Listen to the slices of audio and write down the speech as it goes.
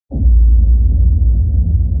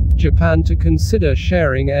Japan to consider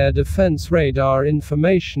sharing air defense radar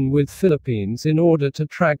information with Philippines in order to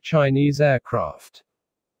track Chinese aircraft.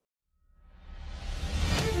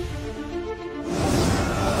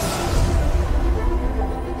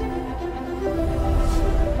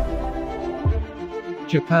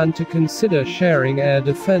 Japan to consider sharing air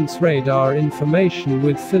defense radar information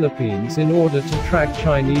with Philippines in order to track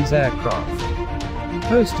Chinese aircraft.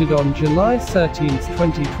 Posted on July 13,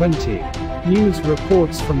 2020. News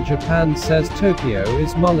reports from Japan says Tokyo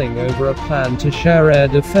is mulling over a plan to share air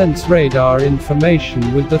defense radar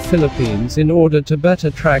information with the Philippines in order to better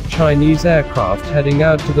track Chinese aircraft heading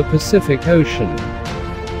out to the Pacific Ocean.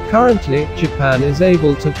 Currently, Japan is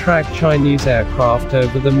able to track Chinese aircraft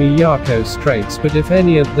over the Miyako Straits, but if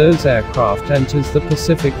any of those aircraft enters the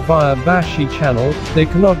Pacific via Bashi Channel, they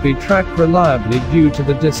cannot be tracked reliably due to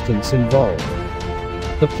the distance involved.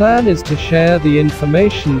 The plan is to share the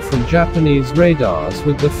information from Japanese radars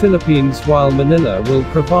with the Philippines, while Manila will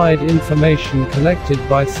provide information collected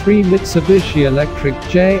by 3 Mitsubishi Electric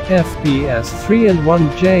J, FBS-3 and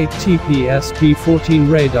 1 J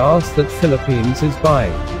TPS-P14 radars that Philippines is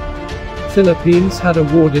buying. Philippines had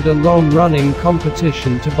awarded a long-running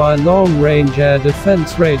competition to buy long-range air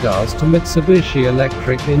defense radars to Mitsubishi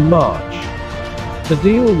Electric in March. The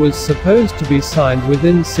deal was supposed to be signed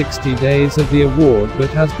within 60 days of the award but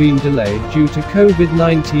has been delayed due to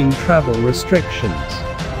COVID-19 travel restrictions.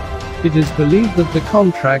 It is believed that the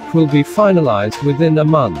contract will be finalized within a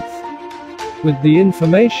month. With the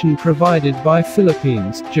information provided by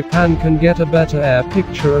Philippines, Japan can get a better air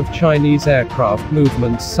picture of Chinese aircraft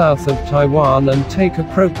movements south of Taiwan and take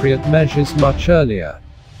appropriate measures much earlier.